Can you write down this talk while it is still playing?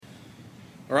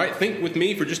All right, think with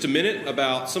me for just a minute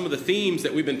about some of the themes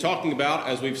that we've been talking about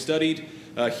as we've studied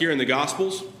here in the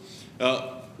Gospels.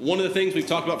 One of the things we've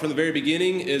talked about from the very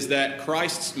beginning is that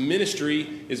Christ's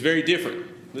ministry is very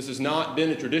different. This has not been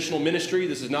a traditional ministry.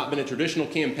 This has not been a traditional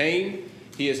campaign.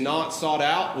 He has not sought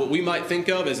out what we might think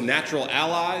of as natural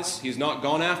allies. He has not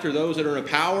gone after those that are in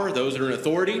power, those that are in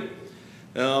authority.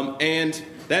 And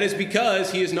that is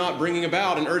because he is not bringing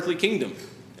about an earthly kingdom.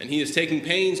 And he is taking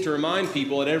pains to remind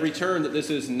people at every turn that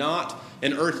this is not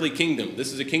an earthly kingdom.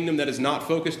 This is a kingdom that is not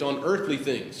focused on earthly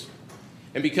things.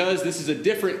 And because this is a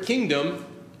different kingdom,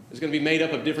 it's going to be made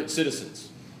up of different citizens.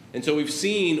 And so we've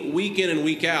seen week in and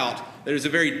week out, there's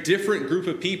a very different group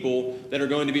of people that are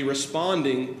going to be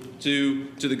responding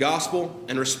to the gospel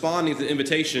and responding to the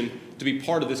invitation to be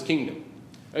part of this kingdom.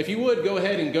 If you would, go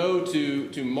ahead and go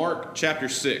to Mark chapter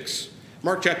 6.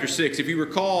 Mark chapter 6, if you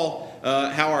recall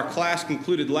how our class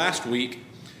concluded last week,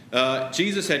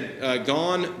 Jesus had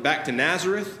gone back to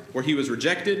Nazareth where he was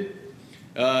rejected.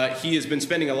 He has been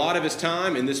spending a lot of his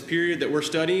time in this period that we're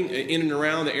studying in and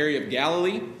around the area of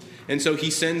Galilee. And so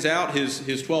he sends out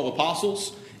his 12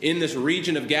 apostles in this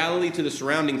region of Galilee to the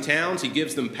surrounding towns. He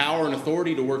gives them power and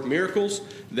authority to work miracles.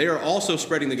 They are also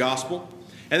spreading the gospel.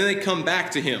 And then they come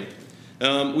back to him.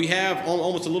 We have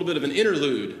almost a little bit of an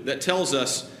interlude that tells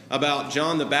us about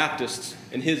John the Baptist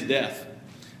and his death.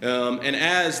 And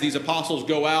as these apostles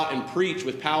go out and preach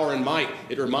with power and might,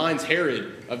 it reminds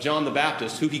Herod of John the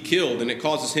Baptist, who he killed, and it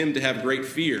causes him to have great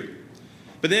fear.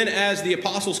 But then as the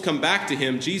apostles come back to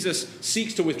him, Jesus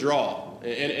seeks to withdraw.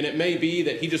 And it may be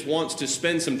that he just wants to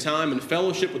spend some time in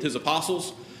fellowship with his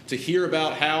apostles to hear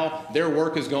about how their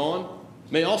work has gone.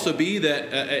 It may also be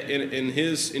that in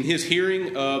his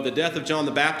hearing of the death of John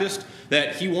the Baptist,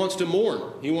 that he wants to mourn.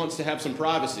 He wants to have some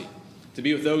privacy, to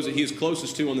be with those that he is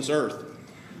closest to on this earth.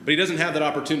 But he doesn't have that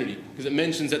opportunity because it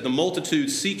mentions that the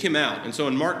multitudes seek him out. And so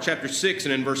in Mark chapter 6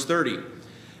 and in verse 30,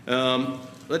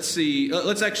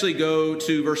 let's actually go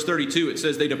to verse 32. It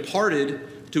says, "They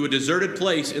departed to a deserted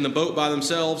place in the boat by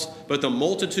themselves, but the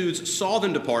multitudes saw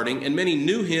them departing, and many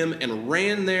knew him and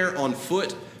ran there on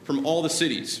foot from all the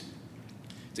cities."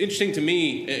 It's interesting to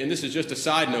me, and this is just a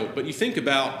side note, but you think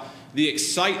about the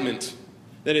excitement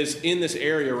that is in this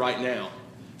area right now.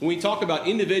 When we talk about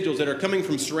individuals that are coming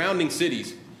from surrounding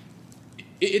cities,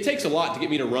 it takes a lot to get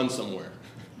me to run somewhere.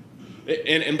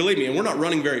 And believe me, and we're not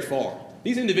running very far.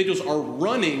 These individuals are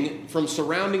running from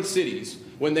surrounding cities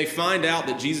when they find out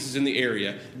that Jesus is in the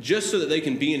area, just so that they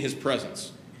can be in his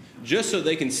presence, just so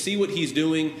they can see what he's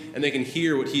doing and they can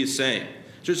hear what he is saying.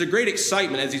 So there's a great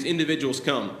excitement as these individuals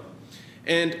come.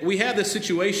 And we have this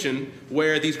situation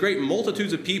where these great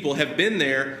multitudes of people have been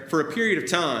there for a period of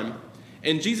time,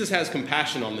 and Jesus has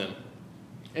compassion on them,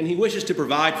 and he wishes to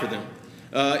provide for them.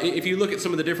 If you look at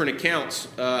some of the different accounts,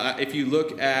 if you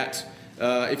look at,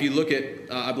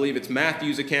 I believe it's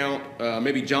Matthew's account,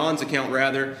 maybe John's account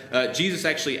rather, Jesus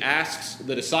actually asks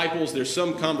the disciples, there's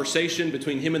some conversation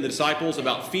between him and the disciples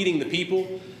about feeding the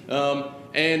people,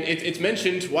 and it's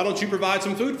mentioned, why don't you provide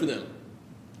some food for them?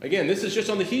 Again, this is just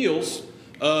on the heels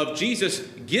of Jesus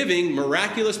giving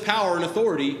miraculous power and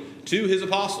authority to his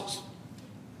apostles.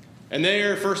 And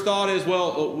their first thought is,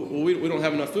 we don't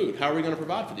have enough food. How are we going to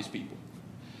provide for these people?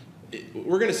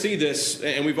 We're going to see this,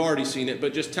 and we've already seen it,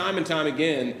 but just time and time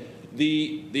again,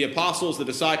 the apostles, the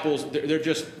disciples,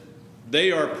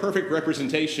 they are a perfect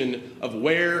representation of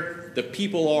where the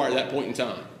people are at that point in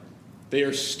time. They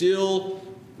are still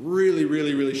really,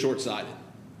 really, really short-sighted.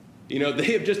 You know,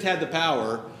 they have just had the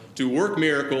power to work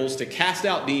miracles, to cast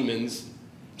out demons,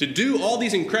 to do all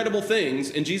these incredible things,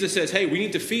 and Jesus says, hey, we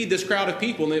need to feed this crowd of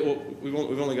people, and we've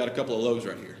only got a couple of loaves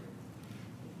right here.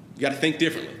 You got to think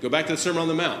differently. Go back to the Sermon on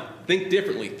the Mount. Think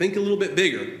differently. Think a little bit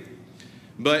bigger.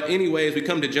 But anyway, as we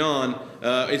come to John,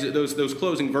 those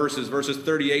closing verses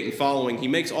 38 and following, he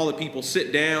makes all the people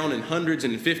sit down in hundreds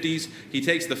and fifties. He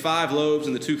takes the 5 loaves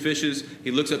and the 2 fishes.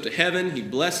 He looks up to heaven. He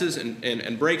blesses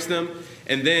and breaks them.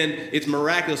 And then it's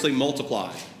miraculously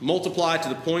multiplied. Multiplied to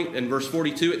the point, in verse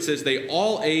 42, it says, they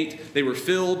all ate, they were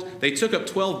filled. They took up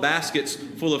 12 baskets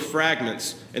full of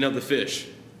fragments and of the fish.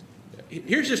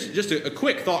 Here's just a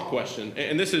quick thought question.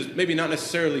 And this is maybe not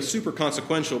necessarily super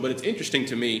consequential, but it's interesting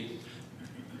to me.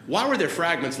 Why were there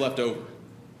fragments left over?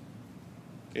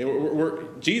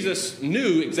 Jesus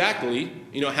knew exactly,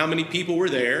 how many people were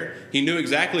there. He knew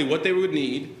exactly what they would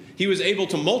need. He was able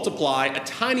to multiply a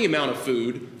tiny amount of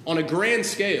food on a grand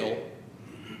scale.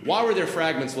 Why were there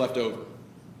fragments left over?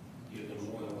 Give them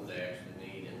more than what they actually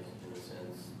need, in a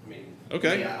sense.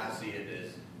 Okay. Yeah, I see it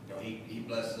as, he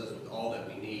blesses us with all that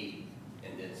we need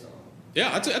and then some.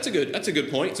 Yeah, that's a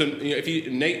good point. So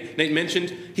Nate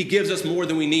mentioned he gives us more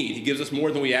than we need. He gives us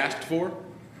more than we asked for.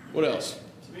 What else?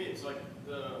 To me, it's like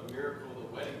the miracle of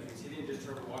the wedding, because he didn't just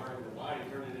turn the water into wine,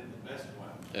 he turned it into the best wine.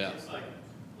 Yeah. It's like,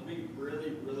 let me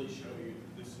really, really show you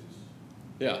that this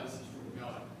Yeah. is from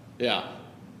God. Yeah.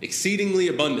 Exceedingly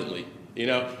abundantly. You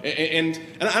know, and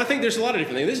I think there's a lot of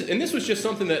different things. This was just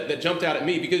something that jumped out at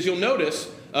me, because you'll notice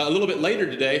a little bit later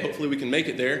today, hopefully we can make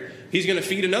it there, he's going to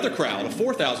feed another crowd of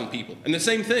 4,000 people. And the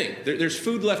same thing. There's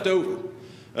food left over.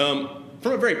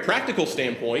 From a very practical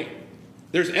standpoint,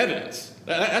 there's evidence.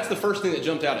 That's the first thing that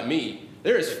jumped out at me.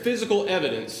 There is physical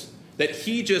evidence that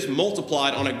he just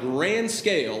multiplied on a grand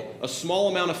scale a small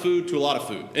amount of food to a lot of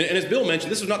food. And as Bill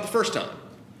mentioned, this was not the first time.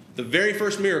 The very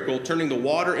first miracle, turning the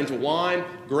water into wine,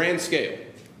 grand scale.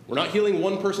 We're not healing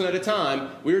one person at a time.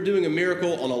 We're doing a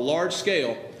miracle on a large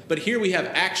scale. But here we have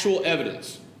actual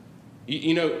evidence.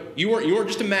 You weren't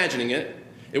just imagining it.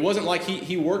 It wasn't like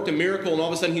he worked a miracle and all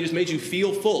of a sudden he just made you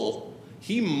feel full.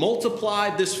 He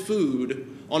multiplied this food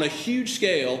on a huge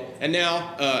scale. And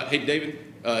now, hey, David,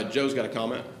 Joe's got a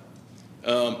comment.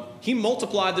 He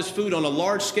multiplied this food on a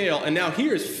large scale. And now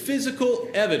here is physical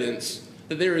evidence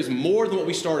that there is more than what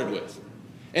we started with.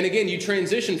 And again, you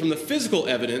transition from the physical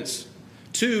evidence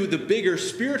to the bigger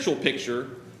spiritual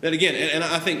picture that, again, and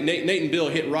I think Nate and Bill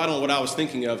hit right on what I was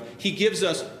thinking of. He gives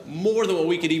us more than what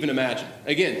we could even imagine.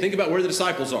 Again, think about where the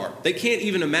disciples are. They can't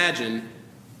even imagine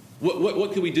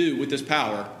what could we do with this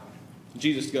power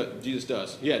Jesus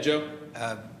does. Yeah, Joe?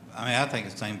 I think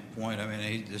it's the same point.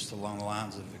 He just along the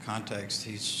lines of the context,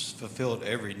 he's fulfilled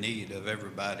every need of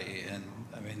everybody.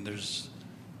 And, there's...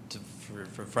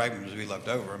 For fragments we left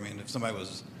over. If somebody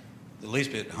was the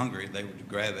least bit hungry, they would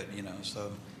grab it,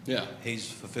 So yeah, he's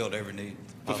fulfilled every need.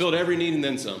 Fulfilled every need and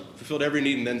then some. Fulfilled every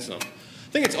need and then some.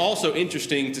 I think it's also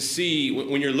interesting to see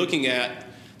when you're looking at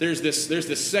there's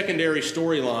this secondary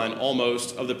storyline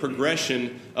almost of the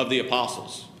progression of the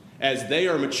apostles as they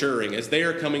are maturing, as they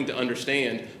are coming to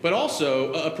understand, but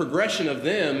also a progression of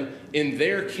them in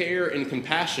their care and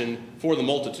compassion for the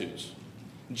multitudes.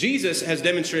 Jesus has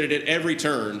demonstrated at every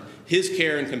turn his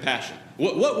care and compassion.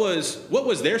 What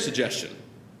was their suggestion?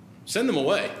 Send them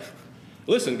away.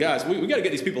 Listen, guys, we got to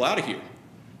get these people out of here.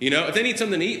 If they need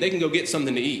something to eat, they can go get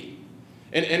something to eat.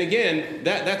 And again,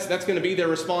 that's going to be their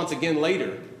response again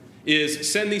later,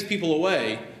 is send these people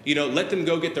away. Let them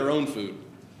go get their own food.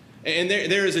 And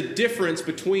there is a difference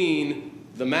between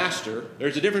the master.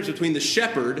 There's a difference between the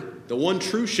shepherd, the one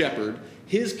true shepherd,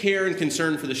 his care and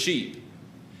concern for the sheep,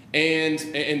 and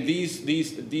these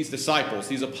disciples,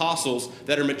 these apostles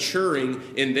that are maturing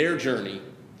in their journey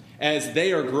as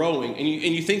they are growing. And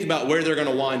you think about where they're going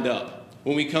to wind up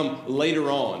when we come later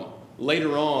on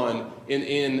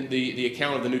in the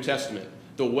account of the New Testament.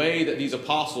 The way that these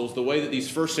apostles, the way that these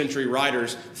first century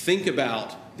writers think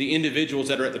about the individuals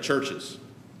that are at the churches.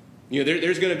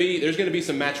 There's going to be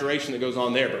some maturation that goes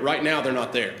on there, but right now they're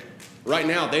not there. Right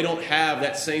now they don't have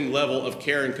that same level of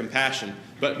care and compassion.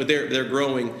 But they're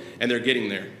growing and they're getting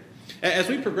there. As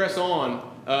we progress on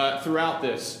throughout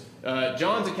this,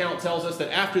 John's account tells us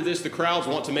that after this, the crowds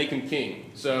want to make him king.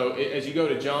 So as you go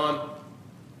to John,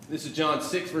 this is John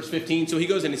 6, verse 15. So he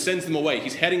goes and he sends them away.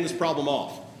 He's heading this problem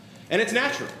off. And it's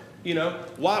natural.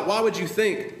 Why would you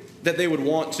think that they would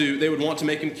want to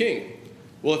make him king?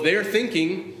 Well, if they're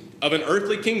thinking of an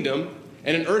earthly kingdom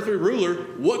and an earthly ruler,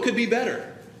 what could be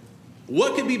better?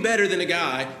 What could be better than a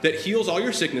guy that heals all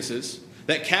your sicknesses,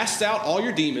 that casts out all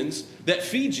your demons, that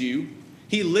feeds you?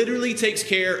 He literally takes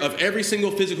care of every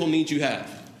single physical need you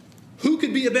have. Who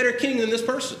could be a better king than this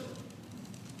person?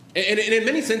 And in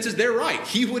many senses, they're right.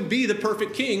 He would be the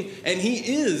perfect king, and he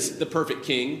is the perfect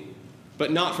king,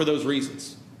 but not for those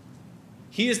reasons.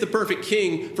 He is the perfect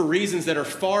king for reasons that are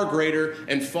far greater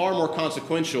and far more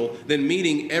consequential than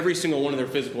meeting every single one of their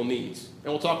physical needs.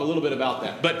 And we'll talk a little bit about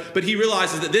that. But he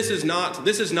realizes that this is not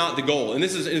the goal. And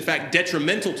this is, in fact,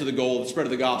 detrimental to the goal of the spread of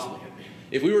the gospel.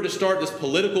 If we were to start this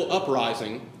political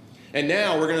uprising, and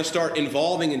now we're going to start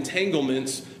involving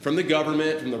entanglements from the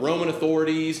government, from the Roman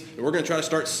authorities, and we're going to try to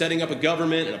start setting up a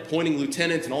government and appointing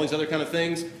lieutenants and all these other kind of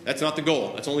things, that's not the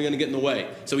goal. That's only going to get in the way.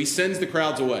 So he sends the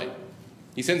crowds away.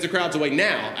 He sends the crowds away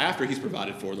now, after he's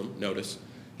provided for them, notice.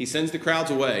 He sends the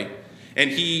crowds away, and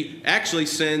he actually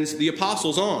sends the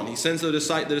apostles on. He sends the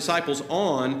disciples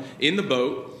on in the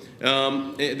boat.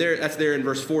 That's there in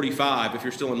verse 45, if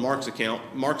you're still in Mark's account,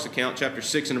 chapter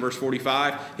 6 and verse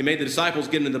 45. He made the disciples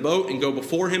get into the boat and go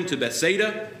before him to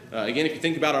Bethsaida. Again, if you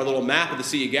think about our little map of the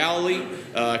Sea of Galilee,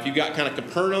 if you've got kind of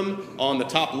Capernaum on the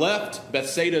top left,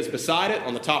 Bethsaida is beside it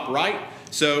on the top right.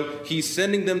 So he's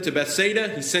sending them to Bethsaida,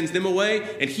 he sends them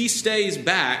away, and he stays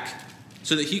back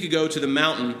so that he could go to the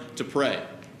mountain to pray.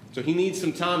 So he needs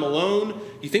some time alone.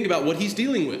 You think about what he's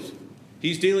dealing with.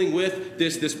 He's dealing with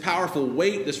this powerful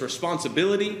weight, this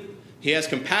responsibility. He has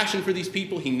compassion for these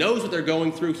people. He knows what they're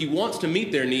going through. He wants to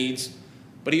meet their needs,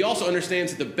 but he also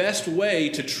understands that the best way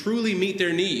to truly meet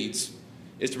their needs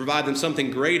is to provide them something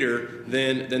greater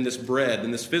than this bread,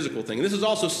 than this physical thing. And this is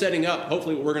also setting up,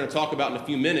 hopefully, what we're going to talk about in a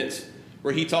few minutes,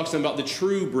 where he talks to them about the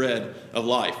true bread of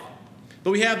life.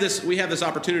 But we have this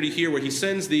opportunity here where he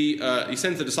sends the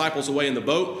disciples away in the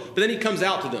boat, but then he comes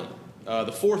out to them.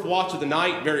 The fourth watch of the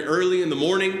night, very early in the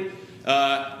morning,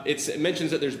 it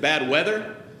mentions that there's bad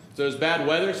weather. So there's bad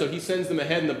weather, so he sends them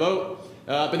ahead in the boat.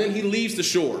 But then he leaves the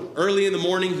shore. Early in the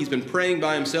morning, he's been praying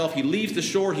by himself. He leaves the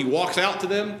shore. He walks out to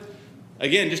them.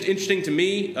 Again, just interesting to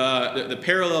me, the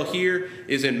parallel here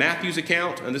is in Matthew's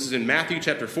account, and this is in Matthew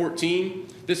chapter 14.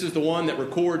 This is the one that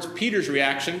records Peter's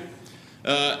reaction.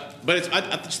 But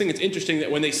I just think it's interesting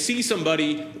that when they see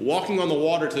somebody walking on the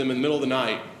water to them in the middle of the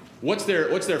night, what's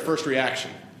their first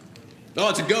reaction? Oh,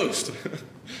 it's a ghost.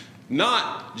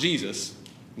 Not Jesus.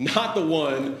 Not the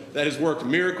one that has worked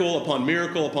miracle upon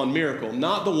miracle upon miracle.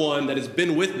 Not the one that has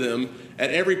been with them at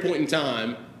every point in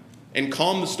time and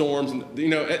calmed the storms. And,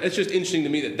 it's just interesting to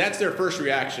me that that's their first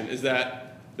reaction, is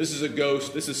that this is a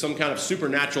ghost. This is some kind of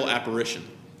supernatural apparition.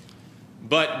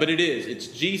 But it is. It's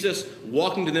Jesus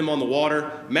walking to them on the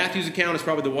water. Matthew's account is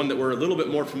probably the one that we're a little bit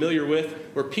more familiar with,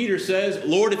 where Peter says,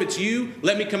 Lord, if it's you,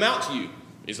 let me come out to you.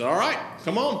 He said, all right,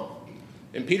 come on.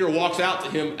 And Peter walks out to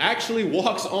him, actually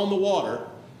walks on the water.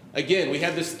 Again, we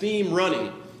have this theme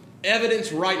running.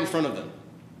 Evidence right in front of them.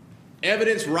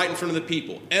 Evidence right in front of the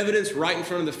people. Evidence right in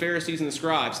front of the Pharisees and the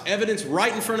scribes. Evidence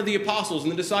right in front of the apostles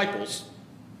and the disciples.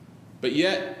 But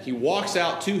yet, he walks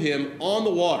out to him on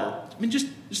the water. I mean, just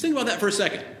think about that for a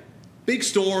second. Big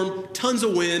storm, tons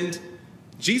of wind.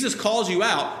 Jesus calls you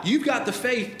out. You've got the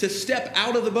faith to step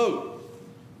out of the boat.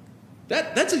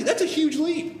 That's a huge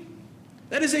leap.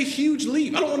 That is a huge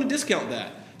leap. I don't want to discount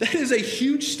that. That is a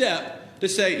huge step to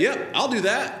say, yep, I'll do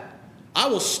that. I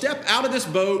will step out of this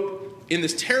boat in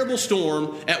this terrible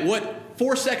storm at what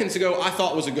 4 seconds ago I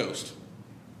thought was a ghost.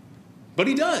 But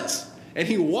he does. And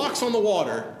he walks on the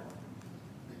water,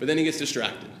 but then he gets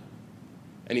distracted.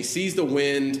 And he sees the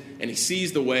wind, and he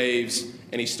sees the waves,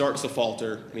 and he starts to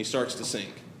falter, and he starts to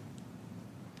sink.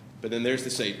 But then there's the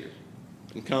Savior,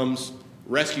 and comes,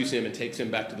 rescues him, and takes him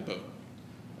back to the boat.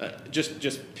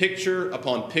 Just picture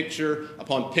upon picture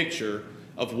upon picture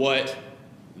of what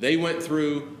they went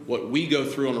through, what we go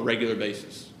through on a regular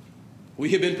basis.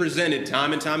 We have been presented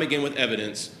time and time again with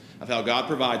evidence of how God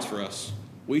provides for us.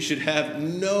 We should have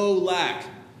no lack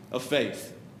of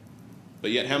faith. But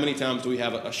yet, how many times do we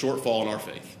have a shortfall in our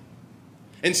faith?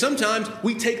 And sometimes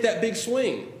we take that big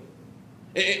swing.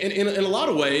 In a lot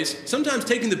of ways, sometimes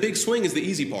taking the big swing is the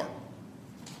easy part.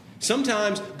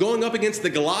 Sometimes going up against the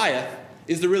Goliath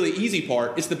is the really easy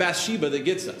part. It's the Bathsheba that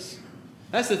gets us.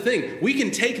 That's the thing. We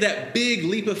can take that big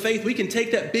leap of faith. We can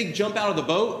take that big jump out of the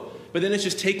boat, but then it's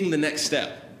just taking the next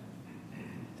step.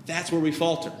 That's where we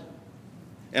falter.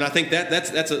 And I think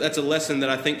that's a lesson that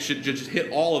I think should just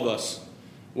hit all of us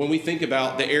when we think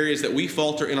about the areas that we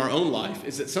falter in our own life,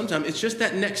 is that sometimes it's just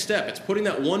that next step. It's putting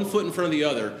that one foot in front of the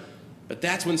other, but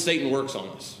that's when Satan works on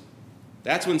us.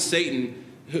 That's when Satan,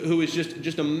 who is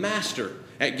just a master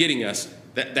at getting us,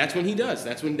 that's when he does.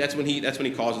 That's when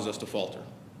he causes us to falter.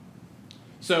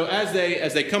 So as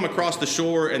they come across the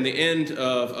shore and the end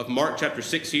of Mark chapter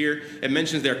 6 here, it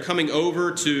mentions they're coming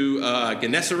over to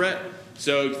Gennesaret.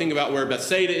 So you think about where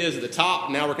Bethsaida is at the top.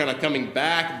 Now we're kind of coming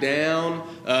back down,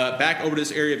 back over to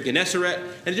this area of Gennesaret.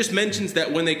 And it just mentions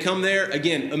that when they come there,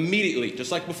 again, immediately,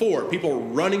 just like before, people are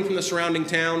running from the surrounding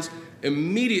towns.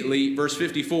 Immediately, verse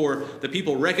 54, the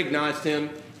people recognized him,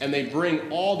 and they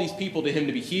bring all these people to him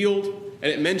to be healed.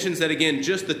 And it mentions that, again,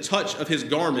 just the touch of his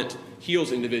garment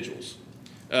heals individuals.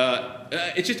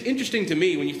 It's just interesting to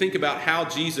me when you think about how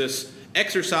Jesus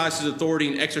exercised his authority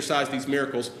and exercised these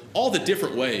miracles, all the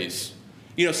different ways.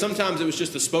 Sometimes it was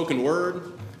just a spoken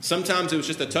word. Sometimes it was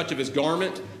just a touch of his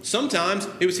garment. Sometimes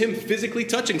it was him physically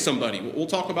touching somebody. We'll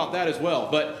talk about that as well.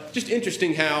 But just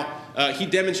interesting how he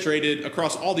demonstrated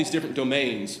across all these different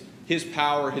domains his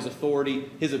power, his authority,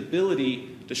 his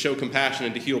ability to show compassion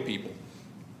and to heal people.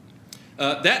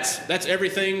 That's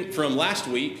everything from last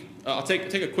week. I'll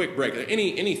take a quick break.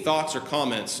 Any thoughts or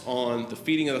comments on the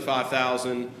feeding of the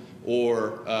 5,000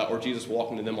 or Jesus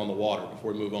walking to them on the water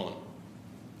before we move on?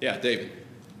 Yeah, David.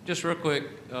 Just real quick,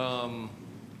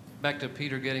 back to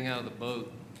Peter getting out of the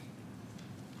boat.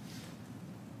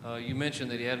 You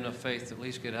mentioned that he had enough faith to at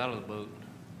least get out of the boat,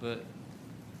 but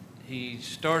he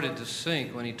started to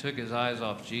sink when he took his eyes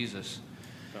off Jesus.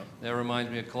 Oh. That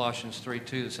reminds me of Colossians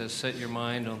 3:2 that says, set your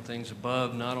mind on things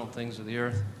above, not on things of the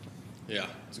earth. Yeah,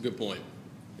 it's a good point.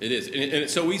 It is. And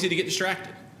it's so easy to get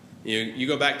distracted. You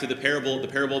go back to the parable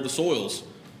of the soils.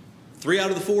 3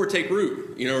 out of the 4 take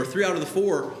root, or 3 out of the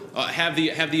 4 have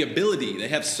the ability. They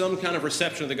have some kind of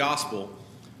reception of the gospel,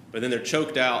 but then they're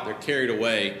choked out, they're carried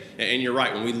away. And you're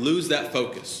right, when we lose that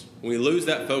focus,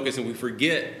 and we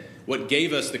forget what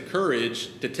gave us the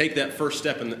courage to take that first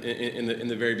step in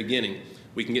the very beginning,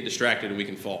 we can get distracted and we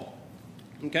can fall.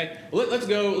 Okay, well,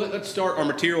 let's start our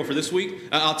material for this week.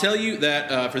 I'll tell you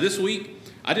that for this week,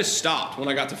 I just stopped when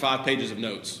I got to 5 pages of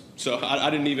notes. So I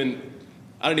didn't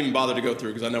even bother to go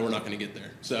through because I know we're not going to get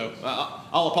there. So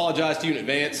I'll apologize to you in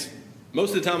advance.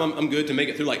 Most of the time I'm good to make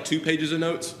it through like 2 pages of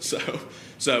notes.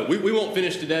 So we won't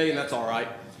finish today, and that's all right.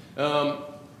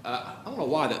 I don't know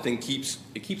why that thing keeps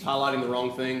highlighting the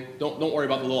wrong thing. Don't worry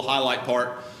about the little highlight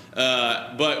part.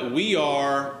 But we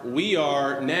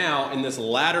are now in this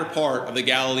latter part of the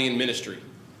Galilean ministry.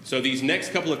 So these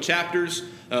next couple of chapters,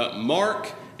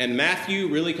 Mark and Matthew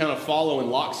really kind of follow in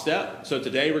lockstep. So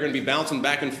today we're going to be bouncing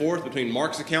back and forth between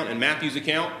Mark's account and Matthew's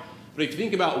account. But if you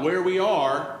think about where we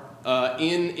are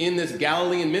in this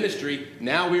Galilean ministry,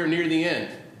 now we are near the end.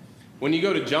 When you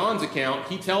go to John's account,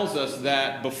 he tells us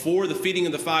that before the feeding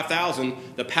of the 5,000,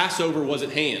 the Passover was at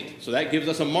hand. So that gives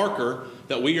us a marker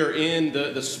that we are in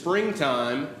the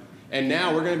springtime, and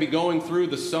now we're going to be going through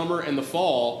the summer and the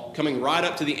fall, coming right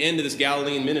up to the end of this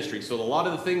Galilean ministry. So a lot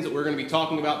of the things that we're going to be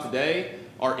talking about today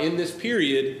are in this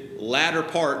period, latter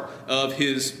part of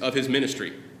his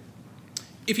ministry.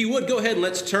 If you would, go ahead and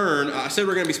let's turn. I said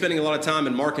we're going to be spending a lot of time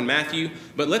in Mark and Matthew,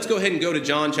 but let's go ahead and go to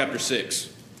John chapter 6.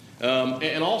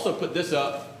 And also put this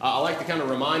up. I like to kind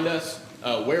of remind us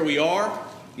where we are.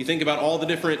 You think about all the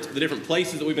different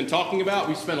places that we've been talking about.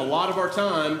 We've spent a lot of our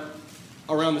time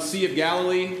around the Sea of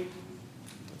Galilee.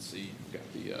 Let's see, we've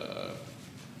got the,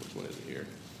 which one is it here?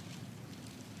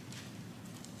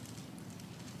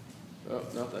 Oh,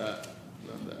 not that.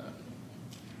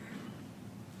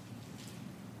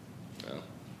 No.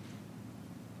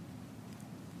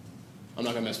 I'm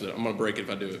not going to mess with it. I'm going to break it if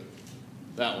I do it.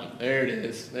 That one. There it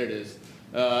is.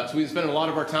 So we've spent a lot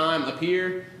of our time up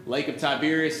here, Lake of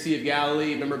Tiberias, Sea of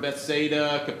Galilee. Remember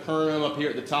Bethsaida, Capernaum up here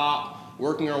at the top,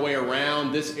 working our way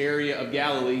around this area of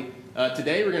Galilee.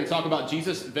 Today we're going to talk about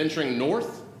Jesus venturing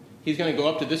north. He's going to go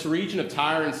up to this region of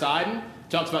Tyre and Sidon. It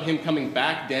talks about him coming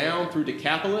back down through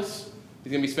Decapolis.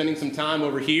 He's going to be spending some time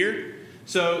over here.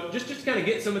 So just to kind of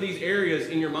get some of these areas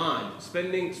in your mind,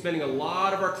 spending a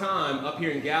lot of our time up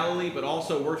here in Galilee, but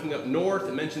also working up north.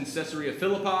 It mentions Caesarea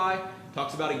Philippi,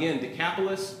 talks about, again,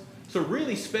 Decapolis. So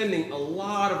really spending a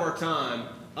lot of our time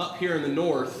up here in the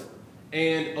north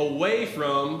and away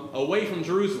from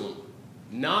Jerusalem.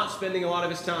 Not spending a lot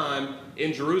of his time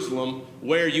in Jerusalem,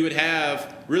 where you would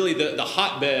have really the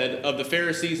hotbed of the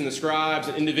Pharisees and the scribes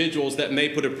and individuals that may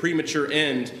put a premature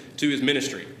end to his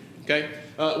ministry. Okay?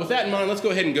 With that in mind, let's go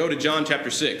ahead and go to John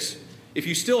chapter 6. If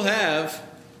you still have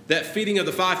that feeding of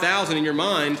the 5,000 in your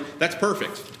mind, that's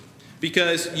perfect.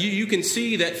 Because you can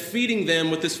see that feeding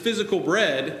them with this physical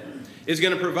bread is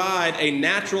going to provide a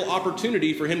natural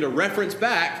opportunity for him to reference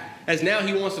back, as now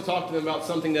he wants to talk to them about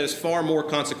something that is far more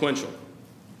consequential.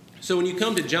 So when you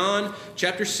come to John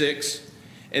chapter 6,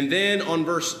 and then on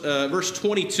verse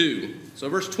 22. So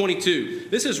verse 22,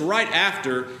 this is right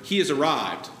after he has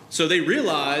arrived. So they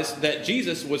realize that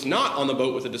Jesus was not on the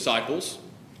boat with the disciples,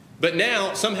 but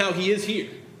now somehow he is here.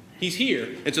 He's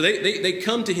here. And so they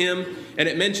come to him, and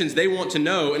it mentions they want to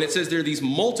know, and it says there are these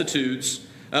multitudes,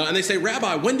 and they say,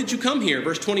 Rabbi, when did you come here?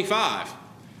 Verse 25.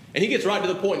 And he gets right to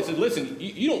the point and says, listen,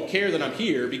 you don't care that I'm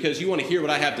here because you want to hear what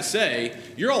I have to say.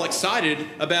 You're all excited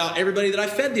about everybody that I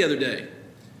fed the other day.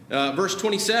 Verse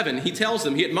 27, he tells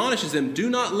them, he admonishes them, do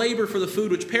not labor for the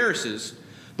food which perishes,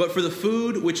 but for the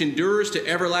food which endures to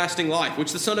everlasting life,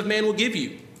 which the Son of Man will give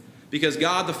you, because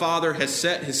God the Father has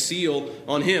set his seal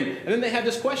on him. And then they have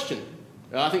this question.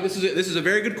 I think this is a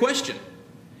very good question.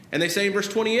 And they say in verse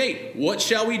 28, what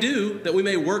shall we do that we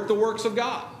may work the works of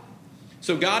God?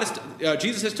 So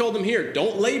Jesus has told them here,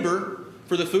 don't labor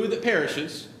for the food that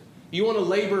perishes. You want to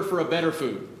labor for a better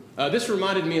food. This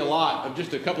reminded me a lot of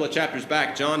just a couple of chapters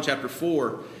back, John chapter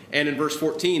 4, and in verse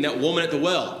 14, that woman at the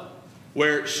well,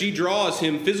 where she draws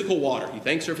him physical water. He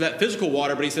thanks her for that physical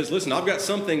water, but he says, listen, I've got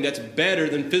something that's better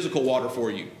than physical water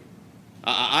for you.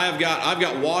 I've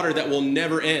got water that will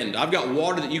never end. I've got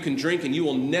water that you can drink and you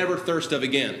will never thirst of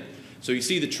again. So you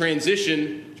see the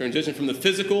transition from the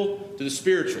physical to the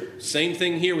spiritual. Same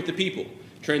thing here with the people,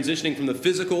 transitioning from the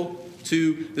physical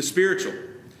to the spiritual.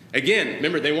 Again,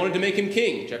 remember, they wanted to make him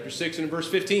king, chapter 6 and verse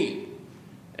 15.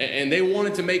 And they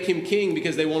wanted to make him king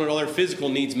because they wanted all their physical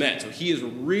needs met. So he is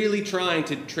really trying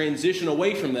to transition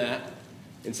away from that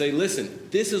and say, listen,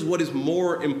 this is what is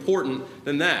more important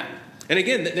than that. And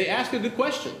again, they ask a good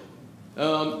question.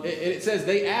 It says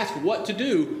they ask what to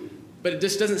do, but it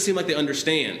just doesn't seem like they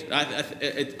understand.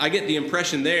 I get the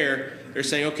impression they're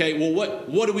saying, okay, well,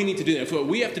 what do we need to do? If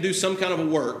we have to do some kind of a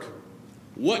work,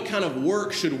 what kind of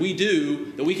work should we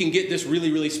do that we can get this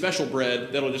really, really special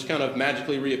bread that'll just kind of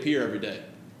magically reappear every day?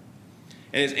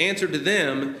 And his answer to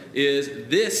them is,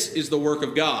 this is the work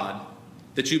of God,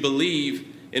 that you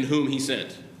believe in whom he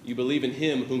sent. You believe in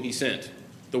him whom he sent.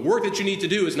 The work that you need to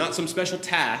do is not some special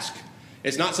task.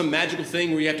 It's not some magical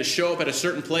thing where you have to show up at a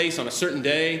certain place on a certain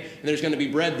day and there's going to be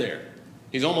bread there.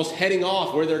 He's almost heading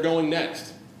off where they're going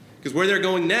next. Because where they're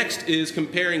going next is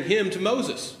comparing him to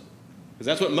Moses. Because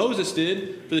that's what Moses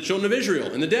did for the children of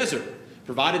Israel in the desert.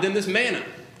 Provided them this manna.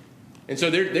 And so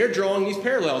they're drawing these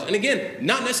parallels. And again,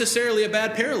 not necessarily a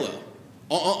bad parallel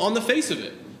on the face of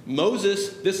it. Moses,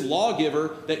 this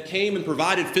lawgiver that came and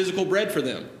provided physical bread for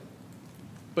them.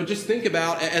 But just think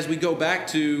about, as we go back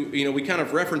to, we kind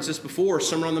of referenced this before,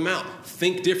 Sermon on the Mount.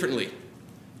 Think differently.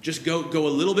 Just go a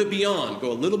little bit beyond.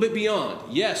 Go a little bit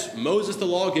beyond. Yes, Moses the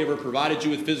lawgiver provided you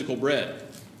with physical bread.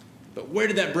 But where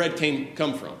did that bread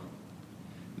come from?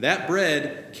 That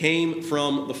bread came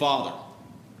from the Father.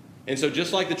 And so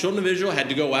just like the children of Israel had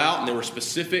to go out, and there were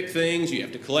specific things, you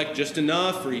have to collect just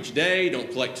enough for each day,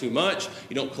 don't collect too much,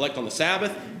 you don't collect on the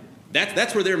Sabbath,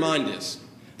 that's where their mind is.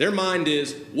 Their mind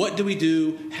is, what do we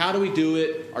do? How do we do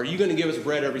it? Are you going to give us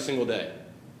bread every single day?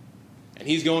 And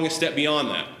he's going a step beyond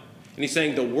that. And he's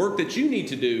saying the work that you need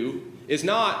to do is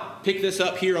not pick this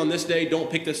up here on this day,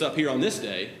 don't pick this up here on this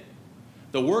day.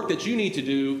 The work that you need to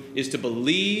do is to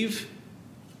believe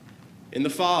in the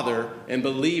Father and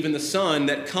believe in the Son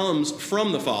that comes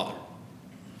from the Father.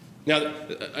 Now,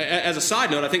 as a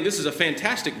side note, I think this is a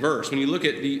fantastic verse when you look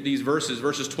at these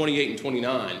verses 28 and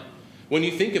 29. When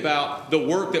you think about the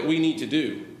work that we need to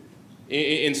do,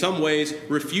 in some ways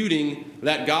refuting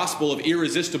that gospel of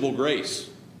irresistible grace.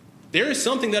 There is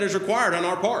something that is required on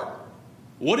our part.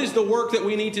 What is the work that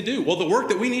we need to do? Well, the work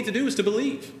that we need to do is to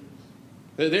believe.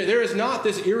 There is not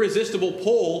this irresistible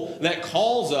pull that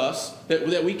calls us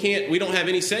that we don't have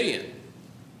any say in.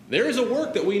 There is a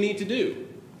work that we need to do.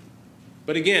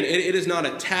 But again, it is not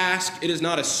a task. It is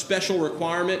not a special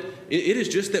requirement. It is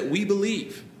just that we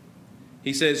believe.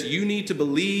 He says, you need to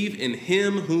believe in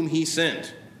him whom he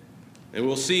sent. And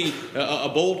we'll see a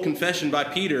bold confession by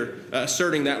Peter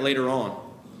asserting that later on.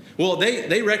 Well,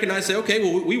 they recognize, say, okay,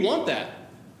 well, we want that.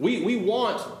 We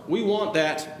want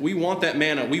that. We want that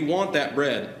manna. We want that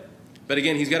bread. But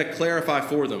again, he's got to clarify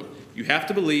for them. You have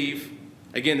to believe.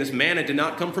 Again, this manna did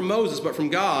not come from Moses, but from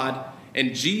God.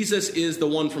 And Jesus is the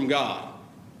one from God.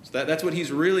 So that's what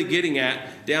he's really getting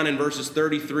at down in verses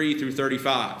 33 through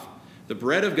 35. The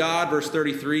bread of God, verse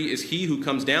 33, is he who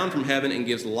comes down from heaven and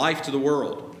gives life to the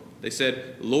world. They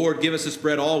said, Lord, give us this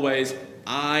bread always.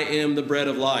 I am the bread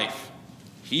of life.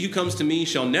 He who comes to me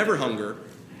shall never hunger,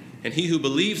 and he who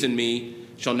believes in me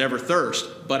shall never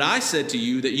thirst. But I said to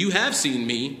you that you have seen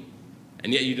me,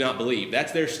 and yet you do not believe.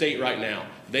 That's their state right now.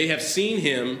 They have seen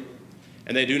him,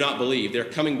 and they do not believe. They're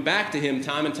coming back to him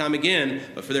time and time again,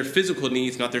 but for their physical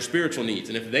needs, not their spiritual needs.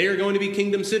 And if they are going to be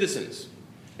kingdom citizens,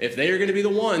 if they are going to be the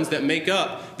ones that make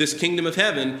up this kingdom of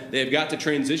heaven, they have got to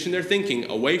transition their thinking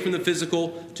away from the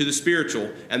physical to the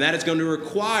spiritual. And that is going to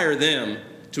require them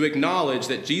to acknowledge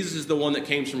that Jesus is the one that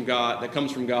comes from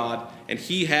God, and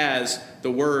he has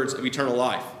the words of eternal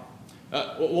life.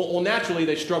 Well, naturally,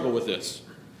 they struggle with this.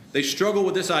 They struggle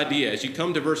with this idea. As you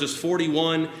come to verses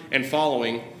 41 and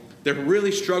following, they're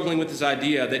really struggling with this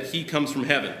idea that he comes from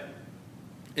heaven.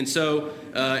 And so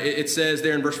it says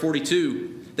there in verse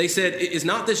 42, they said, is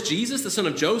not this Jesus, the son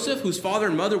of Joseph, whose father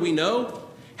and mother we know?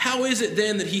 How is it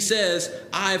then that he says,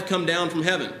 I have come down from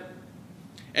heaven?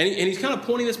 And he's kind of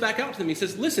pointing this back out to them. He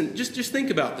says, listen, just think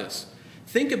about this.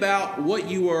 Think about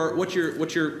what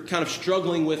you're kind of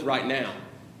struggling with right now.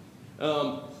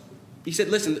 He said,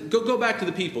 listen, go back to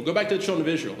the people. Go back to the children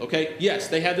of Israel, okay? Yes,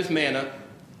 they had this manna,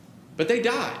 but they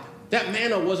died. That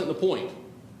manna wasn't the point.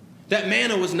 That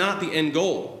manna was not the end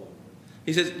goal.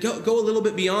 He says, go a little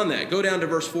bit beyond that. Go down to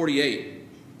verse 48.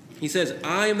 He says,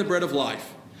 I am the bread of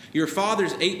life. Your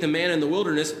fathers ate the manna in the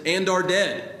wilderness and are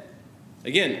dead.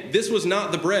 Again, this was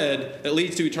not the bread that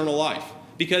leads to eternal life,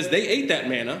 because they ate that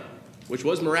manna, which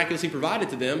was miraculously provided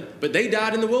to them, but they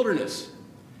died in the wilderness.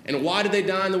 And why did they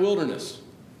die in the wilderness?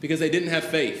 Because they didn't have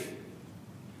faith.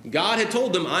 God had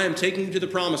told them, I am taking you to the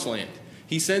promised land.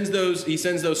 He sends those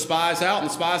spies out, and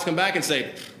the spies come back and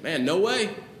say, man, no way.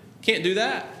 Can't do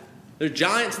that. There's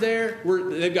giants there.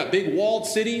 They've got big walled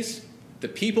cities. The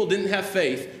people didn't have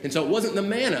faith. And so it wasn't the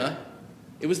manna.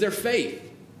 It was their faith.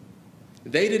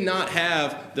 They did not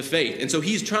have the faith. And so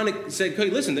he's trying to say, okay,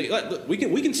 listen, we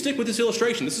can stick with this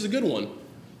illustration. This is a good one.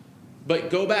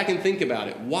 But go back and think about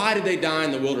it. Why did they die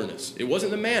in the wilderness? It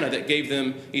wasn't the manna that gave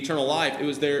them eternal life. It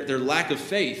was their lack of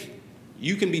faith.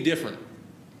 You can be different.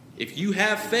 If you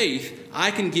have faith,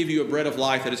 I can give you a bread of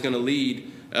life that is going to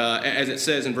lead, as it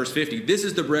says in verse 50, this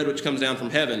is the bread which comes down from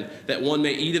heaven, that one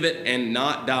may eat of it and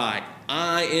not die.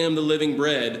 I am the living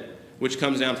bread which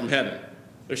comes down from heaven.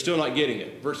 They're still not getting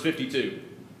it. Verse 52.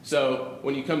 So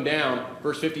when you come down,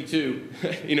 verse 52,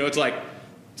 it's like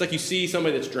you see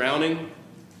somebody that's drowning,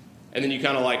 and then you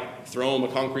kind of like throw them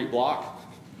a concrete block.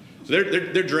 So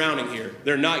they're drowning here.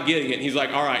 They're not getting it. And he's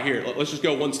like, all right, here, let's just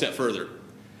go one step further.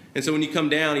 And so when you come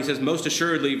down, he says, most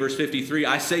assuredly, verse 53,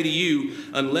 I say to you,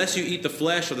 unless you eat the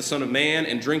flesh of the Son of Man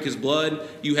and drink his blood,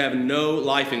 you have no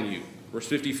life in you. Verse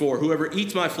 54, whoever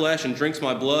eats my flesh and drinks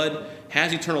my blood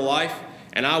has eternal life,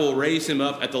 and I will raise him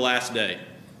up at the last day.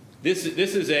 This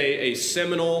is a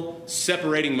seminal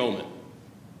separating moment.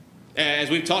 As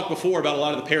we've talked before about a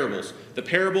lot of the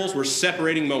parables were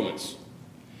separating moments.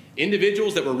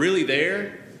 Individuals that were really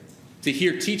there to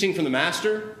hear teaching from the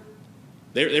master,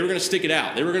 they were going to stick it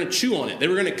out. They were going to chew on it. They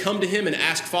were going to come to him and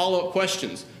ask follow-up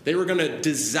questions. They were going to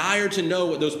desire to know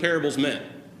what those parables meant.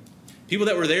 People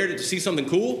that were there to see something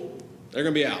cool, they're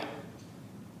going to be out.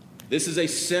 This is a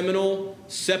seminal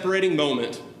separating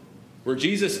moment where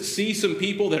Jesus sees some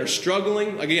people that are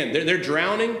struggling. Again, they're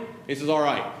drowning. He says, all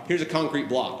right, here's a concrete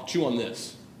block. Chew on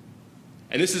this.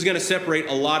 And this is going to separate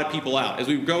a lot of people out. As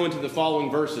we go into the following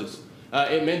verses,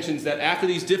 it mentions that after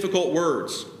these difficult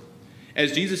words,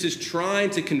 as Jesus is trying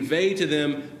to convey to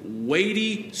them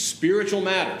weighty spiritual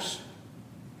matters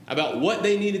about what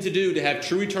they needed to do to have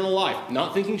true eternal life,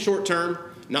 not thinking short term,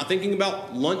 not thinking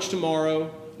about lunch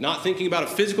tomorrow, not thinking about a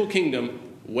physical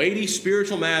kingdom, weighty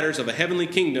spiritual matters of a heavenly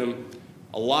kingdom,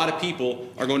 a lot of people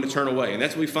are going to turn away. And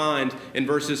that's what we find in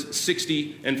verses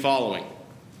 60 and following.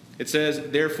 It says,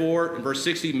 therefore, in verse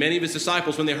 60, many of his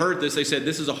disciples, when they heard this, they said,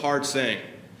 this is a hard saying.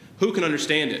 Who can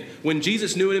understand it? When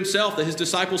Jesus knew it himself that his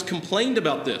disciples complained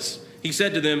about this, he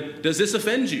said to them, does this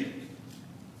offend you?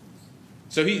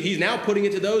 So he's now putting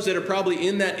it to those that are probably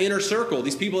in that inner circle,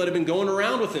 these people that have been going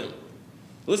around with him.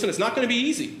 Listen, it's not going to be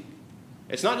easy.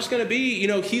 It's not just going to be,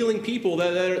 healing people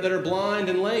that are blind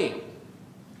and lame.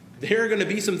 There are going to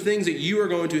be some things that you are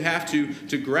going to have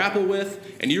to grapple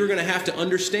with, and you are going to have to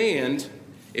understand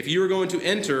if you are going to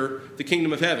enter the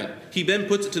kingdom of heaven. He then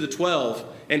puts it to the 12,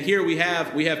 and here we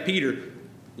have Peter.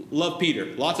 Love Peter.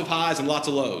 Lots of highs and lots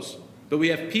of lows. But we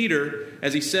have Peter,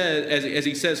 as he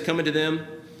says, coming to them.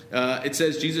 It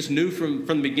says Jesus knew from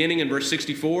the beginning in verse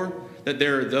 64 that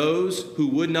there are those who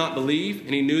would not believe,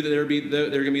 and he knew that there are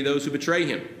going to be those who betray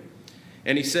him.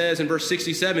 And he says in verse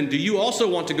 67, do you also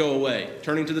want to go away?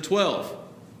 Turning to the 12.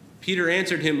 Peter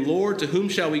answered him, Lord, to whom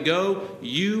shall we go?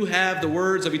 You have the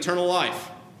words of eternal life.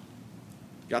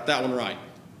 Got that one right.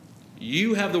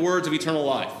 You have the words of eternal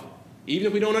life. Even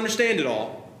if we don't understand it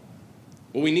all,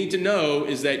 what we need to know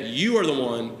is that you are the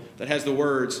one that has the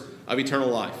words of eternal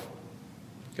life.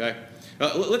 Okay?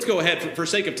 Let's go ahead. For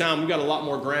sake of time, we've got a lot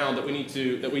more ground that we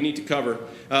need to cover.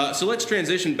 So let's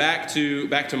transition back to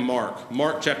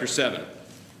Mark chapter 7.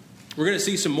 We're going to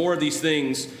see some more of these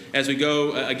things as we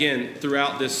go again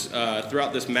throughout this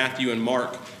Matthew and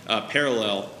Mark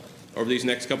parallel over these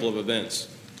next couple of events.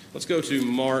 Let's go to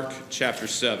Mark chapter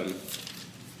 7.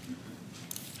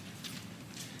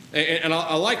 And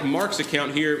I like Mark's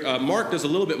account here. Mark does a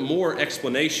little bit more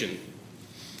explanation.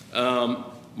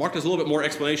 Mark does a little bit more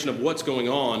explanation of what's going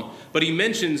on, but he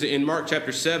mentions in Mark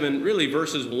chapter 7, really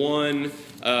verses 1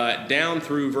 down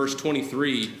through verse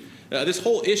 23, this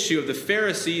whole issue of the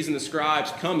Pharisees and the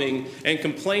scribes coming and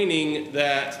complaining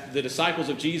that the disciples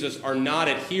of Jesus are not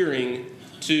adhering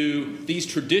to these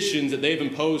traditions that they've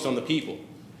imposed on the people.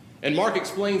 And Mark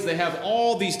explains they have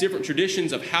all these different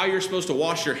traditions of how you're supposed to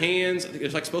wash your hands. I think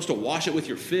it's like supposed to wash it with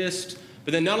your fist.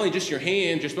 But then not only just your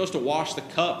hands, you're supposed to wash the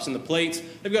cups and the plates.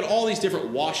 They've got all these different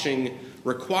washing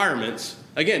requirements.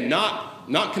 Again,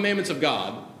 not commandments of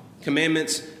God,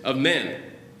 commandments of men.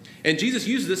 And Jesus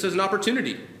uses this as an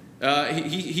opportunity.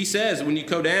 He says, when you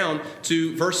go down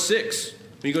to verse 6,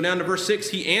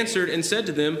 he answered and said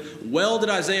to them, well did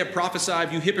Isaiah prophesy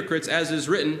of you hypocrites, as it is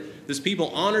written, this people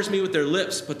honors me with their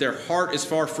lips, but their heart is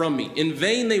far from me. In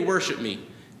vain they worship me,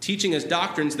 teaching as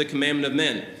doctrines the commandment of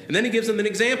men. And then he gives them an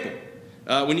example.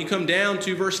 When you come down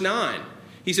to verse 9,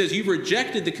 he says, you've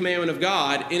rejected the commandment of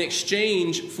God in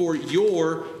exchange for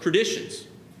your traditions.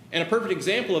 And a perfect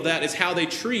example of that is how they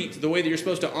treat the way that you're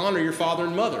supposed to honor your father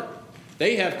and mother.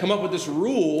 They have come up with this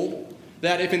rule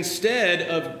that if instead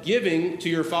of giving to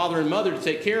your father and mother to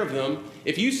take care of them,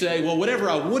 if you say, well, whatever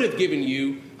I would have given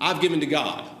you, I've given to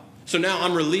God. So now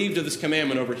I'm relieved of this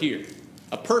commandment over here.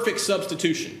 A perfect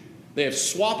substitution. They have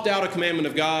swapped out a commandment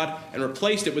of God and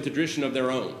replaced it with a tradition of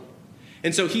their own.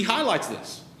 And so he highlights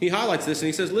this. He highlights this and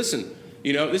he says, listen,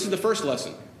 this is the first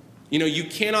lesson. You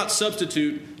cannot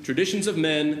substitute traditions of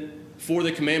men for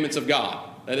the commandments of God.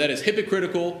 That is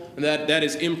hypocritical and that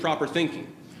is improper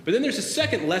thinking. But then there's a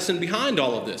second lesson behind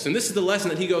all of this. And this is the lesson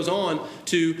that he goes on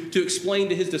to explain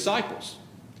to his disciples.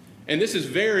 And this is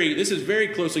very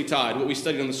closely tied to what we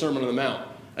studied on the Sermon on the Mount.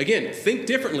 Again, think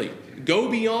differently. Go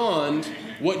beyond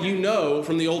what you know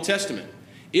from the Old Testament.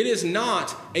 It is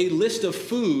not a list of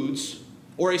foods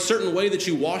or a certain way that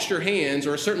you wash your hands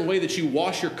or a certain way that you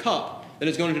wash your cup that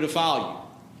is going to defile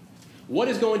you. What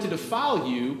is going to defile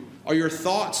you are your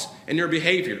thoughts and your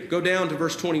behavior. Go down to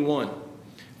verse 21.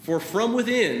 For from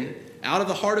within, out of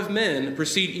the heart of men,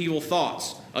 proceed evil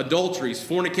thoughts, adulteries,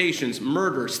 fornications,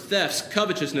 murders, thefts,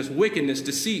 covetousness, wickedness,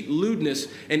 deceit, lewdness,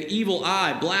 an evil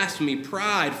eye, blasphemy,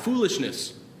 pride,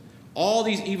 foolishness. All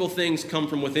these evil things come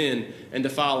from within and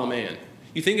defile a man.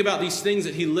 You think about these things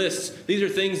that he lists. These are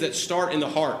things that start in the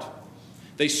heart.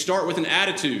 They start with an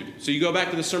attitude. So you go back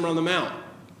to the Sermon on the Mount.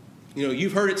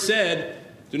 You've heard it said,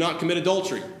 do not commit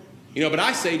adultery. But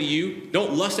I say to you,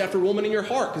 don't lust after a woman in your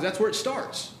heart, because that's where it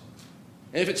starts.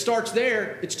 And if it starts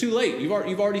there, it's too late. You've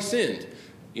already sinned.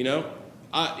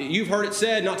 You've heard it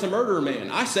said not to murder a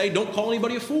man. I say don't call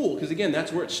anybody a fool, because again,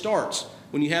 that's where it starts,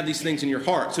 when you have these things in your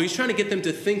heart. So he's trying to get them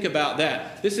to think about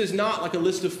that. This is not like a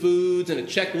list of foods and a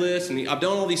checklist, and I've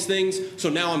done all these things, so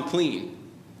now I'm clean.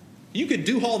 You could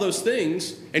do all those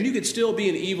things, and you could still be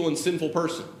an evil and sinful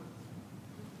person.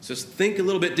 So think a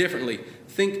little bit differently.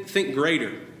 Think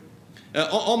greater.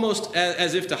 Almost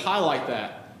as if to highlight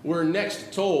that, we're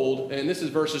next told, and this is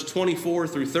verses 24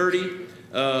 through 30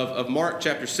 of Mark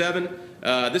chapter 7.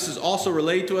 This is also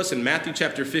relayed to us in Matthew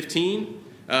chapter 15,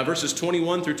 verses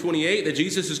 21 through 28, that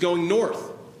Jesus is going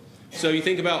north. So you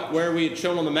think about where we had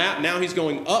shown on the map. Now he's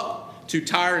going up to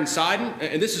Tyre and Sidon,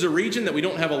 and this is a region that we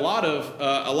don't have a lot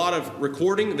of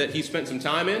recording that he spent some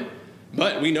time in,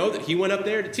 but we know that he went up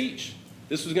there to teach.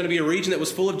 This was going to be a region that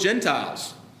was full of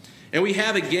Gentiles. And we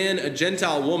have again a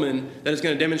Gentile woman that is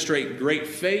going to demonstrate great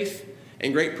faith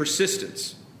and great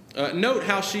persistence. Note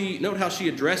how she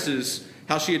addresses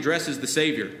the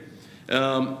Savior.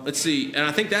 Let's see, and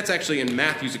I think that's actually in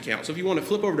Matthew's account. So if you want to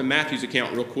flip over to Matthew's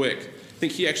account real quick, I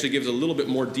think he actually gives a little bit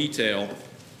more detail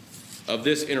of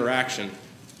this interaction.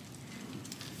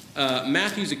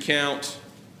 Matthew's account,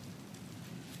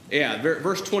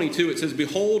 verse 22, it says,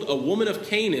 "Behold, a woman of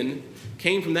Canaan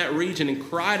came from that region and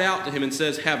cried out to him and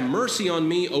says, 'Have mercy on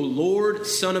me, O Lord,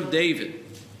 Son of David.'"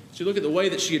 So you look at the way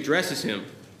that she addresses him.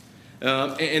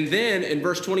 And then in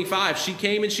verse 25, she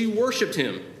came and she worshiped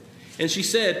him. And she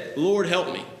said, "Lord,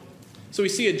 help me." So we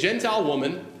see a Gentile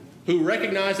woman who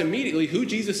recognized immediately who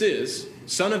Jesus is,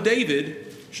 Son of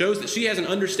David, shows that she has an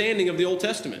understanding of the Old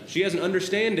Testament. She has an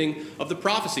understanding of the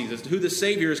prophecies as to who the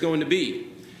Savior is going to be.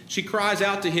 She cries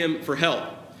out to him for help.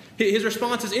 His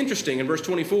response is interesting in verse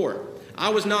 24. "I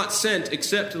was not sent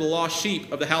except to the lost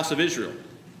sheep of the house of Israel."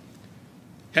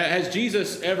 Has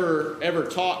Jesus ever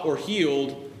taught or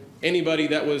healed anybody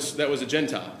that was a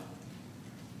Gentile?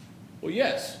 Well,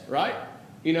 yes, right?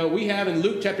 We have in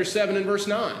Luke chapter 7 and verse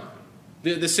 9,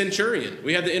 the centurion.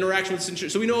 We have the interaction with the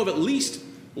centurion. So we know of at least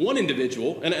one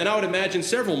individual, and I would imagine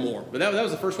several more. But that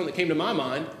was the first one that came to my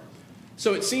mind.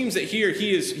 So it seems that here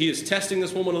he is testing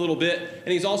this woman a little bit,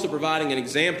 and he's also providing an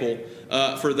example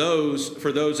for those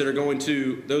that are going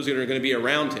to be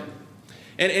around him.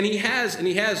 And he has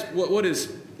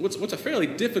what's a fairly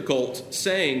difficult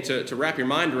saying to wrap your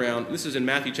mind around. This is in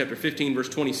Matthew chapter 15, verse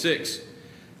 26.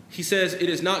 He says, "It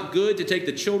is not good to take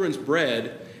the children's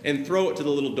bread and throw it to the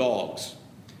little dogs."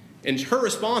 And her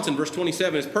response in verse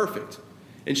 27 is perfect.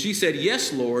 And she said,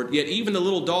 "Yes, Lord, yet even the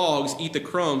little dogs eat the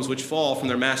crumbs which fall from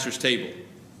their master's table."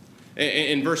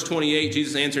 In verse 28,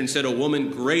 Jesus answered and said, "O woman,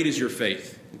 great is your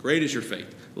faith. Great is your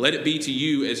faith. Let it be to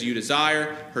you as you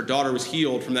desire." Her daughter was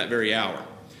healed from that very hour.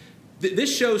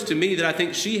 This shows to me that I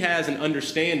think she has an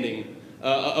understanding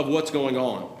of what's going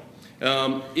on.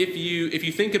 If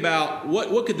you think about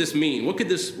what could this mean? What could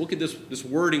this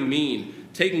wording mean?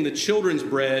 Taking the children's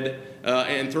bread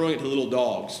and throwing it to little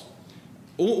dogs.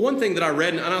 One thing that I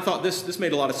read, and I thought this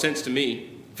made a lot of sense to me.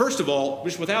 First of all,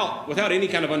 just without any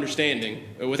kind of understanding,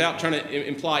 without trying to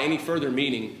imply any further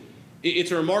meaning, it's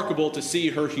remarkable to see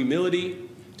her humility,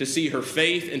 to see her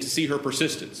faith, and to see her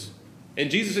persistence.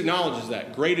 And Jesus acknowledges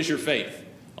that. Great is your faith.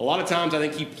 A lot of times I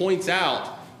think he points out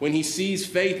when he sees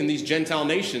faith in these Gentile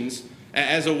nations,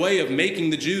 as a way of making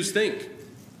the Jews think,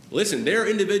 listen, there are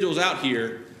individuals out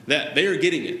here that they are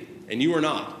getting it, and you are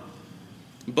not.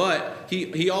 But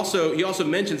he also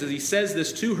mentions, as he says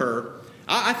this to her,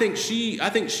 I think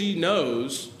she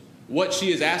knows what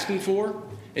she is asking for,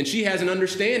 and she has an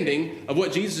understanding of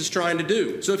what Jesus is trying to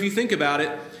do. So if you think about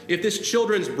it, if this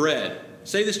children's bread,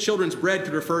 say this children's bread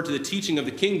could refer to the teaching of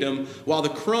the kingdom, while the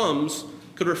crumbs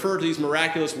could refer to these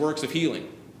miraculous works of healing.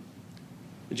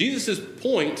 Jesus'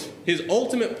 point, his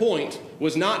ultimate point,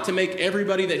 was not to make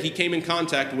everybody that he came in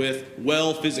contact with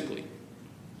well physically.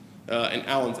 And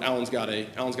Alan's got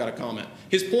a comment.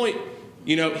 His point,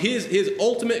 his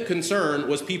ultimate concern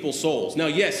was people's souls. Now,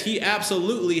 yes, he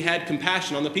absolutely had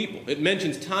compassion on the people. It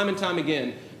mentions time and time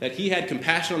again that he had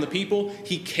compassion on the people.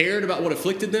 He cared about what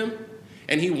afflicted them,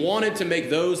 and he wanted to make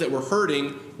those that were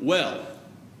hurting well.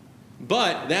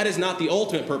 But that is not the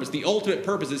ultimate purpose. The ultimate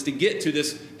purpose is to get to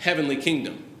this heavenly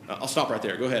kingdom. I'll stop right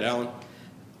there. Go ahead, Alan.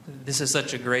 This is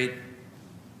such a great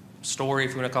story,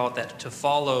 if you want to call it that, to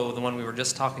follow the one we were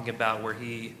just talking about, where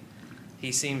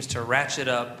he seems to ratchet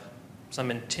up some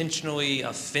intentionally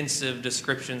offensive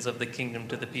descriptions of the kingdom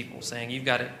to the people, saying, you've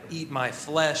got to eat my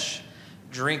flesh,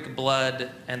 drink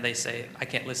blood, and they say, I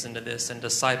can't listen to this, and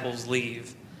disciples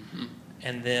leave. Mm-hmm.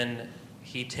 And then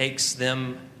he takes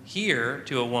them here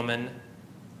to a woman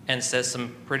and says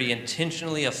some pretty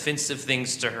intentionally offensive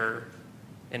things to her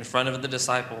in front of the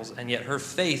disciples, and yet her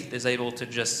faith is able to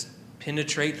just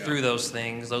penetrate through those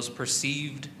things, those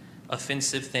perceived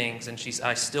offensive things, and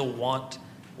I still want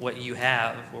what you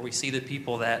have, where we see the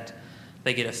people that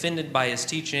they get offended by his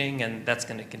teaching, and that's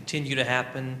going to continue to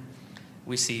happen.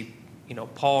 We see,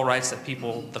 Paul writes that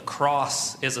the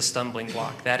cross is a stumbling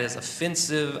block. That is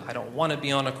offensive. I don't want to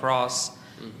be on a cross.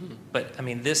 Mm-hmm. But,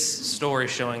 this story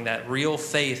showing that real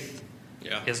faith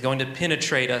is going to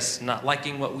penetrate us, not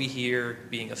liking what we hear,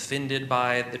 being offended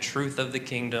by the truth of the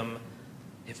kingdom.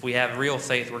 If we have real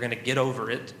faith, we're going to get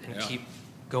over it and keep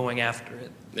going after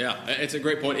it. Yeah, it's a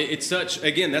great point. It's such,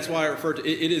 again, that's why I refer to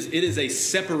it is a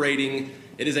separating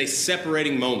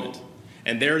moment.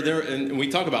 And and we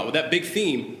talk about with that big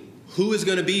theme, who is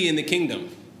going to be in the kingdom?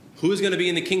 Who is going to be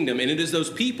in the kingdom? And it is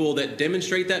those people that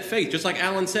demonstrate that faith. Just like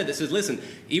Alan said, that says, listen,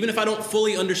 even if I don't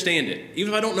fully understand it,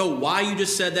 even if I don't know why you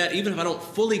just said that, even if I don't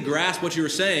fully grasp what you were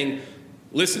saying,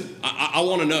 listen, I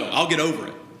want to know. I'll get over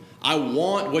it. I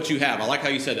want what you have. I like how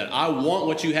you said that. I want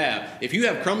what you have. If you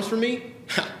have crumbs for me,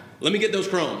 let me get those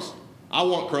crumbs. I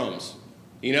want crumbs.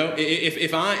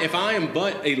 If I am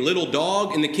but a little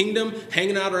dog in the kingdom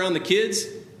hanging out around the kids,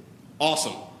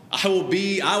 awesome. I will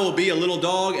be a little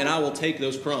dog, and I will take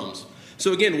those crumbs.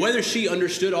 So again, whether she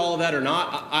understood all of that or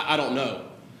not, I don't know.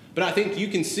 But I think you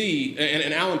can see,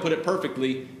 and Alan put it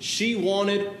perfectly, she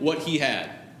wanted what he had.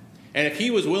 And if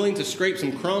he was willing to scrape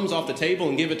some crumbs off the table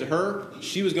and give it to her,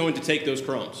 she was going to take those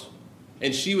crumbs.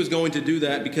 And she was going to do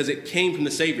that because it came from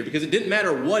the Savior. Because it didn't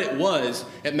matter what it was,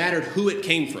 it mattered who it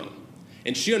came from.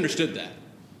 And she understood that.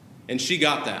 And she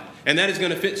got that. And that is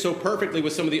going to fit so perfectly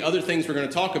with some of the other things we're going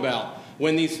to talk about.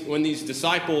 When these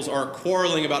disciples are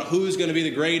quarreling about who's going to be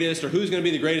the greatest or who's going to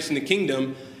be the greatest in the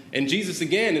kingdom, and Jesus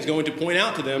again is going to point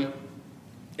out to them,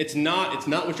 it's not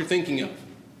what you're thinking of.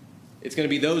 It's going to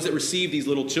be those that receive these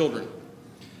little children.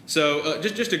 So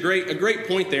just a great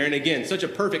point there, and again, such a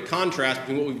perfect contrast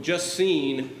between what we've just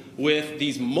seen with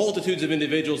these multitudes of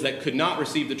individuals that could not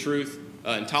receive the truth.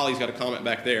 And Tali's got a comment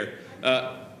back there.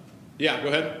 Yeah, go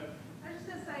ahead. I was just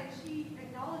going to say, she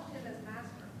acknowledged him as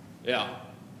master. Yeah.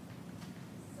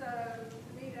 So,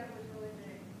 to me, that was really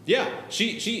big. Yeah,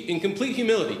 she in complete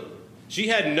humility. She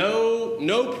had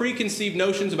no preconceived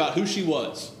notions about who she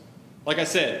was. Like I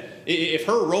said, if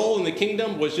her role in the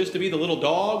kingdom was just to be the little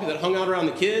dog that hung out around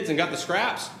the kids and got the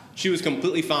scraps, she was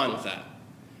completely fine with that.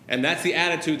 And that's the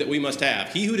attitude that we must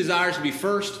have. He who desires to be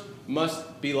first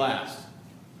must be last.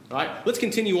 All right, let's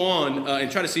continue on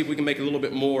and try to see if we can make a little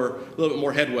bit more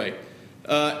headway.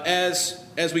 As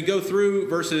we go through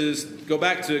verses, go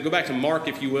back to Mark,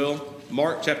 if you will.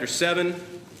 Mark chapter 7.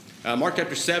 Mark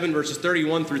chapter 7, verses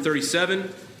 31 through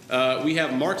 37. We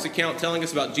have Mark's account telling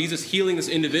us about Jesus healing this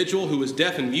individual who was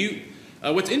deaf and mute.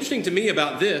 What's interesting to me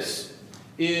about this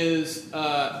is,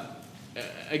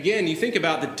 again, you think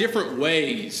about the different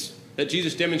ways that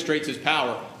Jesus demonstrates his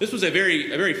power. This was a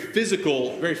very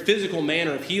physical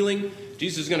manner of healing.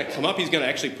 Jesus is going to come up. He's going to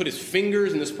actually put his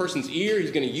fingers in this person's ear.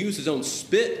 He's going to use his own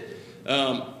spit.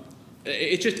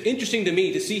 It's just interesting to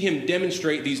me to see him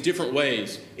demonstrate these different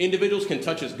ways. Individuals can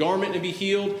touch his garment and be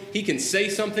healed. He can say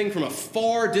something from a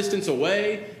far distance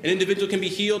away. An individual can be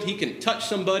healed. He can touch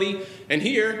somebody. And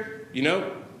here,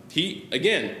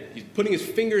 he's putting his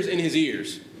fingers in his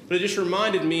ears. but it just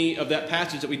reminded me of that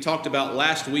passage that we talked about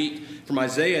last week from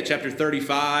Isaiah chapter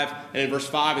 35 and in verse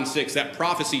 5 and 6, that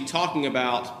prophecy talking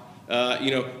about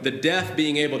the deaf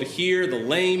being able to hear, the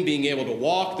lame being able to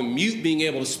walk, the mute being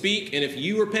able to speak. And if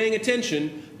you were paying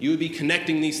attention, you would be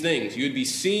connecting these things. You would be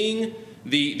seeing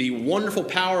the wonderful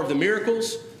power of the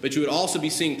miracles, but you would also be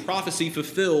seeing prophecy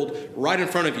fulfilled right in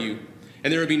front of you.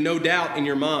 And there would be no doubt in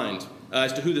your mind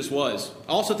as to who this was.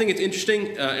 I also think it's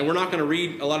interesting, and we're not going to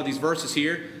read a lot of these verses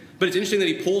here, but it's interesting that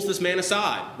he pulls this man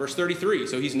aside. Verse 33,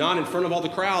 so he's not in front of all the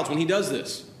crowds when he does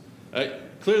this.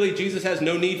 Clearly, Jesus has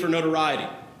no need for notoriety.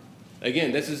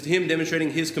 Again, this is him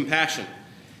demonstrating his compassion.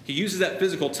 He uses that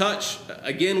physical touch.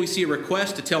 Again, we see a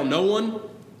request to tell no one,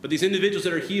 but these individuals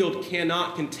that are healed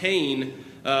cannot contain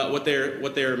what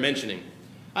they're mentioning.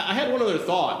 I had one other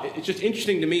thought. It's just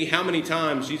interesting to me how many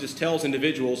times Jesus tells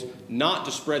individuals not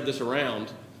to spread this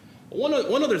around. One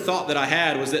other thought that I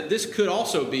had was that this could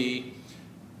also be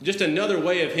just another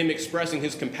way of him expressing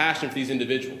his compassion for these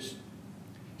individuals.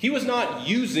 He was not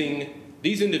using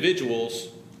these individuals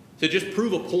to just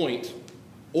prove a point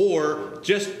or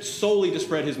just solely to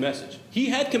spread his message. He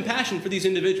had compassion for these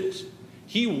individuals.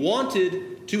 He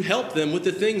wanted to help them with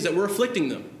the things that were afflicting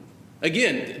them.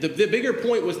 Again, the bigger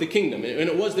point was the kingdom, and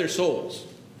it was their souls.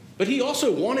 But he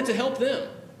also wanted to help them.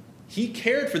 He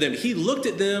cared for them. He looked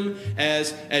at them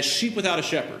as sheep without a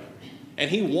shepherd, and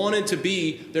he wanted to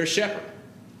be their shepherd.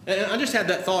 And I just had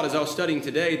that thought as I was studying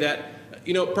today that,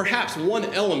 perhaps one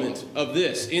element of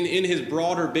this in his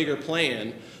broader, bigger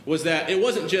plan was that it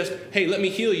wasn't just, hey, let me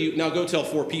heal you, now go tell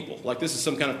 4 people. Like this is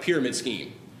some kind of pyramid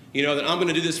scheme. That I'm going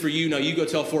to do this for you, now you go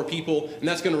tell 4 people, and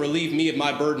that's going to relieve me of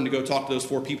my burden to go talk to those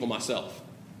 4 people myself.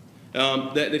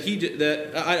 I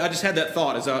just had that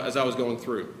thought as I was going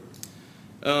through.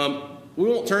 We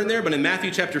won't turn there, but in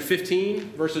Matthew chapter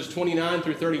 15, verses 29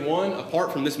 through 31,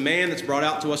 apart from this man that's brought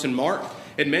out to us in Mark,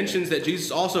 it mentions that Jesus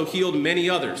also healed many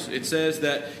others. It says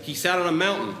that he sat on a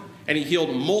mountain and he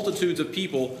healed multitudes of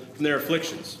people from their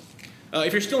afflictions.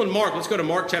 If you're still in Mark, let's go to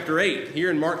Mark chapter 8.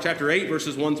 Here in Mark chapter 8,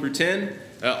 verses 1 through 10,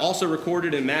 also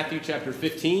recorded in Matthew chapter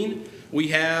 15, we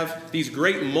have these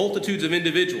great multitudes of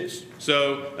individuals.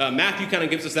 So Matthew kind of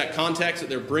gives us that context that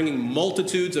they're bringing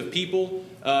multitudes of people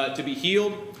to be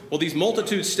healed. Well, these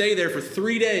multitudes stay there for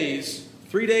 3 days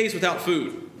without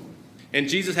food. And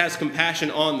Jesus has compassion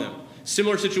on them.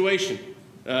 Similar situation.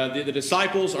 The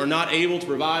disciples are not able to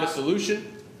provide a solution.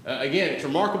 Again, it's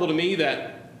remarkable to me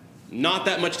that not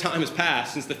that much time has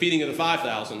passed since the feeding of the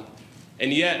 5,000,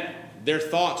 and yet their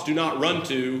thoughts do not run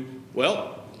to,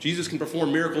 well, Jesus can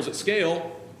perform miracles at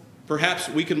scale. Perhaps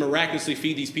we can miraculously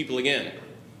feed these people again.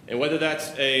 And whether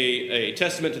that's a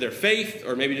testament to their faith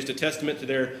or maybe just a testament to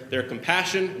their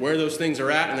compassion, where those things are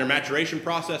at in their maturation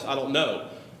process, I don't know.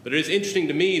 But it is interesting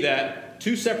to me that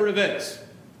 2 separate events,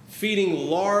 feeding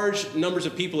large numbers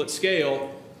of people at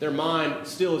scale, their mind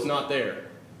still is not there.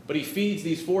 But he feeds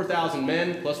these 4,000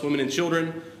 men, plus women and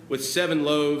children, with 7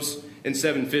 loaves and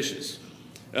 7 fishes.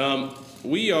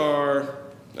 We're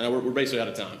basically out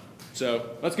of time.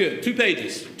 So that's good. 2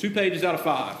 pages. 2 pages out of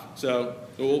 5. So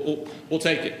we'll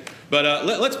take it. But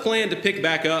let's plan to pick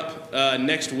back up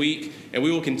next week, and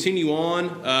we will continue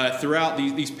on throughout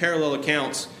these parallel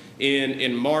accounts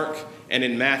in Mark and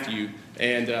in Matthew.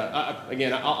 And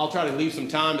again, I'll try to leave some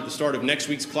time at the start of next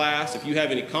week's class if you have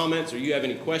any comments or you have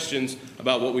any questions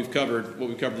about what we've covered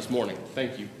this morning.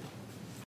 Thank you.